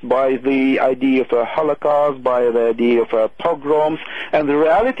brainwashed by the idea of a Holocaust, by the idea of pogroms, and the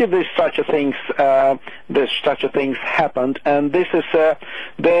reality there's such a things happened, and this is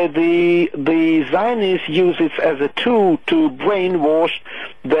the Zionists use it as a tool to brainwash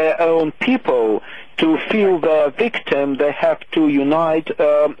their own people. To feel the victim, they have to unite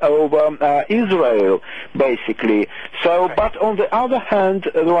over Israel, basically. So, but on the other hand,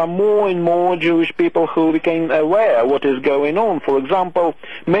 there are more and more Jewish people who became aware what is going on. For example,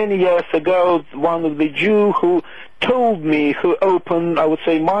 many years ago, one of the Jews who told me, who opened, I would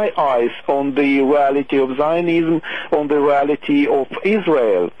say, my eyes on the reality of Zionism, on the reality of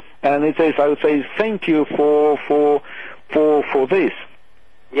Israel. And it is, I would say, thank you for this.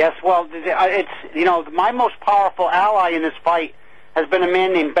 Yes, well, it's, you know, my most powerful ally in this fight has been a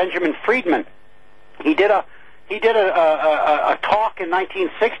man named Benjamin Friedman. He did a talk in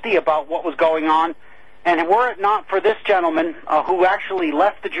 1960 about what was going on, and were it not for this gentleman who actually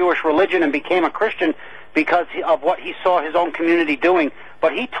left the Jewish religion and became a Christian because of what he saw his own community doing,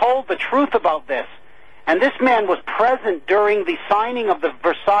 but he told the truth about this. And this man was present during the signing of the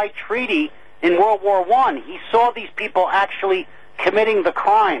Versailles Treaty in World War I. He saw these people actually committing the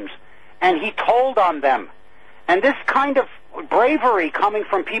crimes, and he told on them. And this kind of bravery coming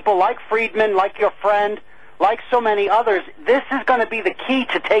from people like Friedman, like your friend, like so many others, this is going to be the key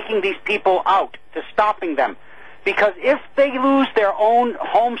to taking these people out, to stopping them. Because if they lose their own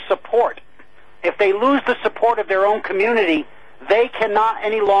home support, if they lose the support of their own community, they cannot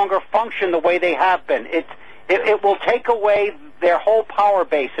any longer function the way they have been. It will take away their whole power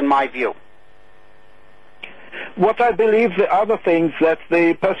base, in my view. What I believe, the other things, that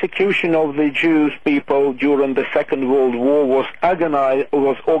the persecution of the Jewish people during the Second World War was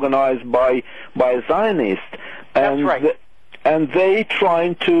organized by Zionists. That's right. And they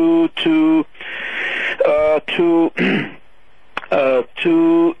trying to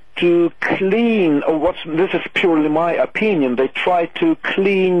clean, this is purely my opinion, they try to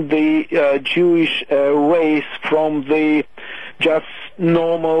clean the Jewish race from the just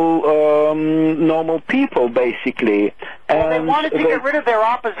normal people, basically. Well, they wanted to get rid of their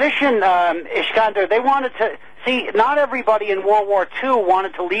opposition, Iskander. They wanted to, see, not everybody in World War II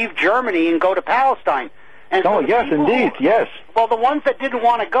wanted to leave Germany and go to Palestine. And so yes, indeed, yes. Well, the ones that didn't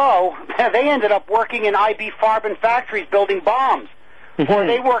want to go, they ended up working in IB Farben factories building bombs. Or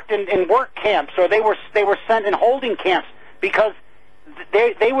they worked in work camps, or they were sent in holding camps, because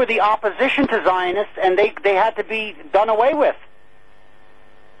they were the opposition to Zionists, and they had to be done away with.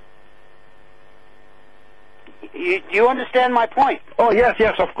 You understand my point? Oh, yes,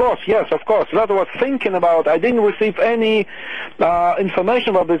 of course. That I was thinking about. I didn't receive any information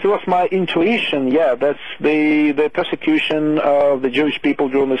about this. It was my intuition. Yeah, that's the persecution of the Jewish people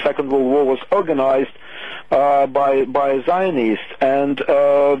during the Second World War was organized by Zionists. And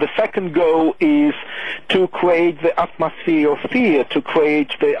the second goal is to create the atmosphere of fear, to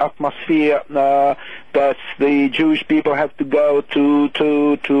create the atmosphere that the Jewish people have to go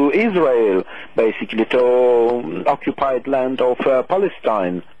to Israel, basically, to occupied land of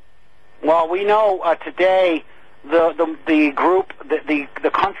Palestine. Well, we know today the group,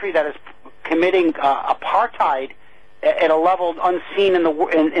 the country that is committing apartheid at a level unseen in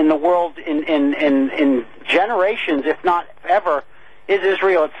the world in generations, if not ever, is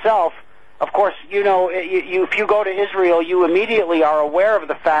Israel itself. Of course, you know, if you go to Israel, you immediately are aware of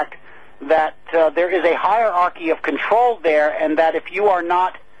the fact that there is a hierarchy of control there, and that if you are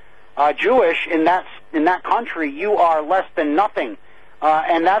not Jewish in that country, you are less than nothing.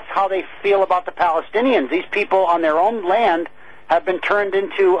 And that's how they feel about the Palestinians. These people on their own land have been turned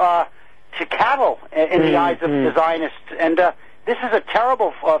into to cattle in the eyes of the Zionists. And this is a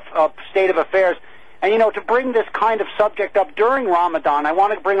terrible state of affairs. And, you know, to bring this kind of subject up during Ramadan, I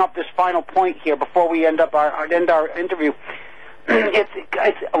want to bring up this final point here before we end our interview.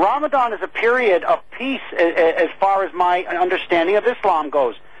 Ramadan is a period of peace as far as my understanding of Islam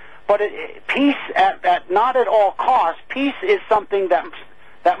goes. But peace at not at all costs. Peace is something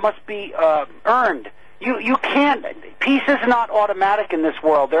that must be earned. You can't. Peace is not automatic in this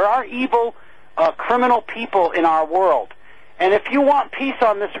world. There are evil, criminal people in our world, and if you want peace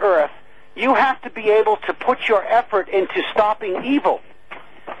on this earth, you have to be able to put your effort into stopping evil.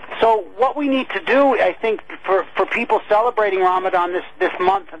 So what we need to do, I think, for people celebrating Ramadan this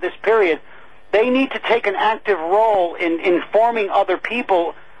month, this period, they need to take an active role in informing other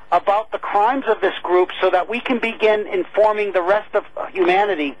people about the crimes of this group, so that we can begin informing the rest of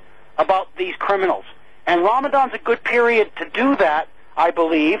humanity about these criminals. And Ramadan's a good period to do that, I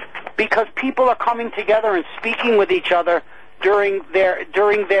believe, because people are coming together and speaking with each other during their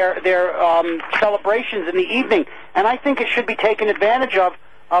celebrations in the evening. And I think it should be taken advantage of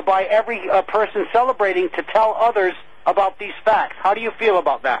by every person celebrating to tell others about these facts. How do you feel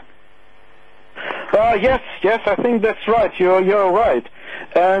about that? Yes, I think that's right. You're right.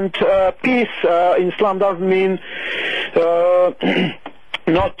 And peace in Islam doesn't mean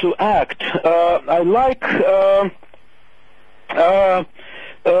not to act. I like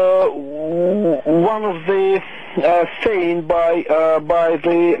one of the saying by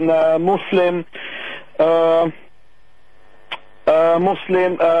the Muslim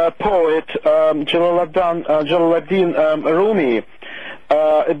poet Jalaluddin Rumi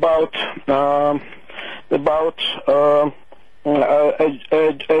about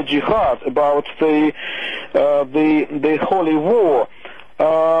a jihad, about the holy war.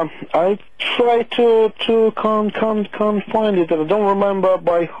 I try to can't find it. I don't remember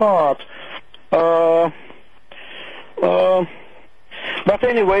by heart. But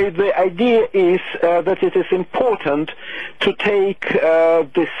anyway, the idea is that it is important to take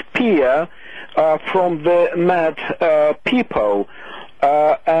the spear from the mad people.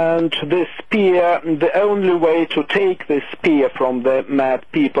 And the spear, the only way to take the spear from the mad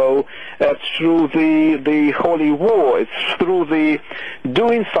people through the holy war. It's through the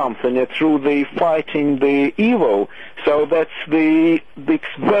doing something. It's through the fighting the evil. So that's the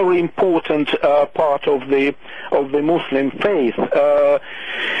very important part of the Muslim faith.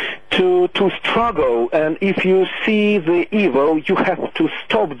 to struggle, and if you see the evil, you have to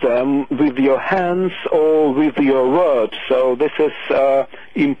stop them with your hands or with your words. So this is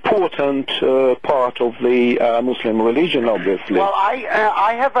important part of the Muslim religion, obviously. Well,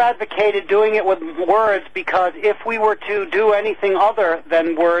 I have advocated doing it with words, because if we were to do anything other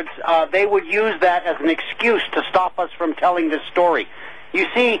than words, they would use that as an excuse to stop us from telling this story. You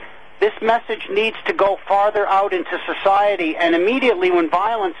see, this message needs to go farther out into society, and immediately when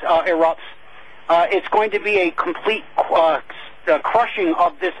violence erupts, it's going to be a complete crushing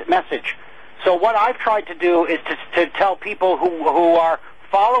of this message. So what I've tried to do is to tell people who are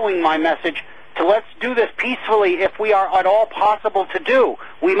following my message to let's do this peacefully if we are at all possible to do.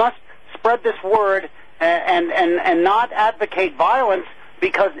 We must spread this word and not advocate violence,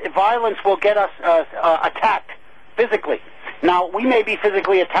 because violence will get us attacked physically. Now, we may be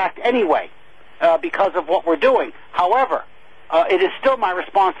physically attacked anyway because of what we're doing. However, it is still my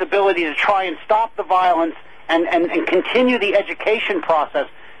responsibility to try and stop the violence and continue the education process,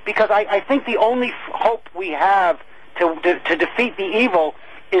 because I think the only hope we have to defeat the evil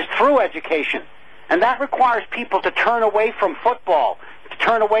is through education. And that requires people to turn away from football, to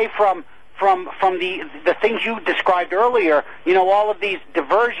turn away from the things you described earlier, you know, all of these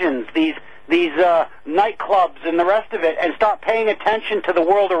diversions, these nightclubs and the rest of it, and start paying attention to the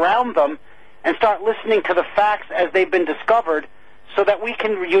world around them and start listening to the facts as they've been discovered, so that we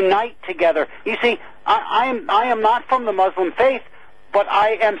can unite together. You see, I am not from the Muslim faith, but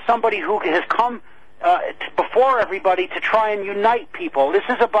I am somebody who has come before everybody to try and unite people. This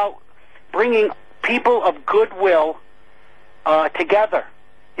is about bringing people of goodwill together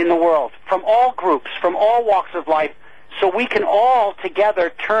in the world, from all groups, from all walks of life, so we can all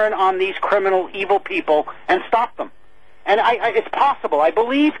together turn on these criminal, evil people and stop them. And it's possible. I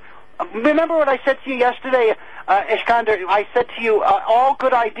believe. Remember what I said to you yesterday, Iskander? I said to you, all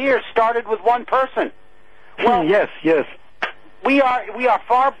good ideas started with one person. Well, yes. We are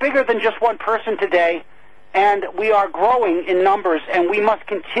far bigger than just one person today, and we are growing in numbers, and we must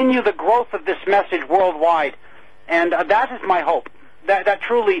continue the growth of this message worldwide. And that is my hope. That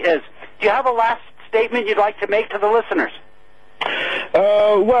truly is. Do you have a last statement you'd like to make to the listeners?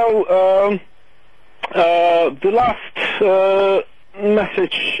 The last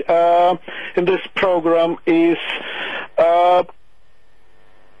message in this program is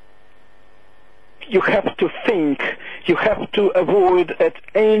you have to think, you have to avoid at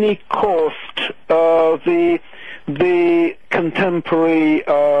any cost the contemporary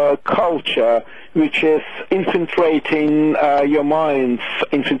culture, which is infiltrating your minds,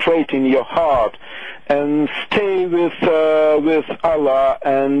 infiltrating your heart, and stay with Allah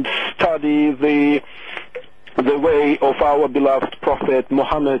and study the way of our beloved Prophet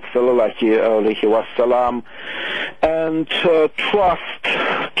Muhammad sallallahu alaihi wasallam, and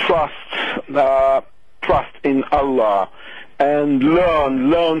trust in Allah, and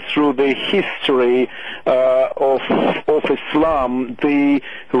learn through the history of Islam the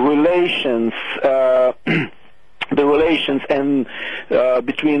relations and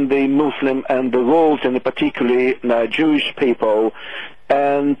between the Muslim and the world, and particularly Jewish people,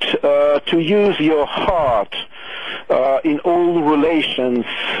 and to use your heart in all relations,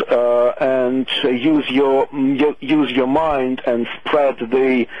 and use your mind and spread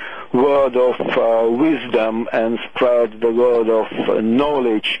the word of wisdom and spread the word of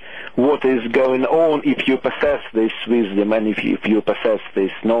knowledge, what is going on if you possess this wisdom and if you possess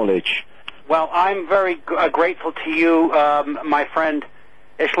this knowledge. Well, I'm very grateful to you, my friend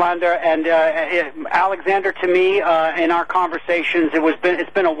Islander, and Alexander. To me, in our conversations,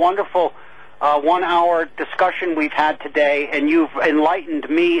 it's been a wonderful 1-hour discussion we've had today, and you've enlightened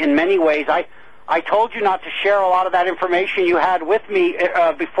me in many ways. I told you not to share a lot of that information you had with me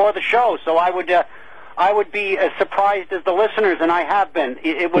before the show, so I would be as surprised as the listeners, and I have been.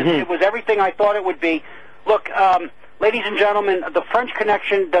 It was everything I thought it would be. Look, ladies and gentlemen, the French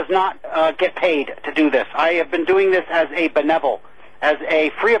Connection does not get paid to do this. I have been doing this as a benevolent, as a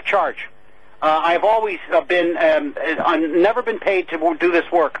free of charge. I have always been, never been paid to do this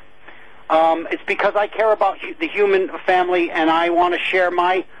work. It's because I care about the human family, and I want to share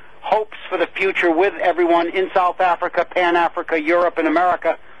my hopes for the future with everyone in South Africa, Pan-Africa, Europe, and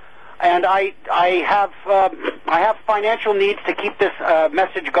America. And I have financial needs to keep this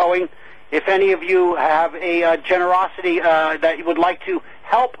message going. If any of you have a generosity that you would like to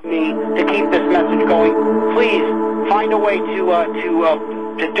help me to keep this message going, please find a way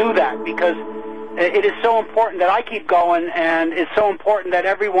to do that, because it is so important that I keep going, and it's so important that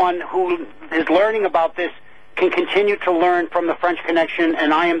everyone who is learning about this can continue to learn from the French Connection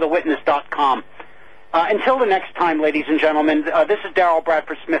and IamTheWitness.com. Until the next time, ladies and gentlemen, this is Darrell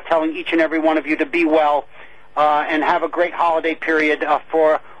Bradford Smith telling each and every one of you to be well and have a great holiday period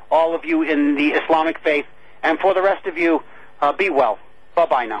for all of you in the Islamic faith. And for the rest of you, be well.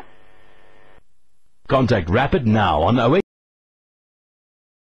 Bye-bye now. Contact Rapid now on 08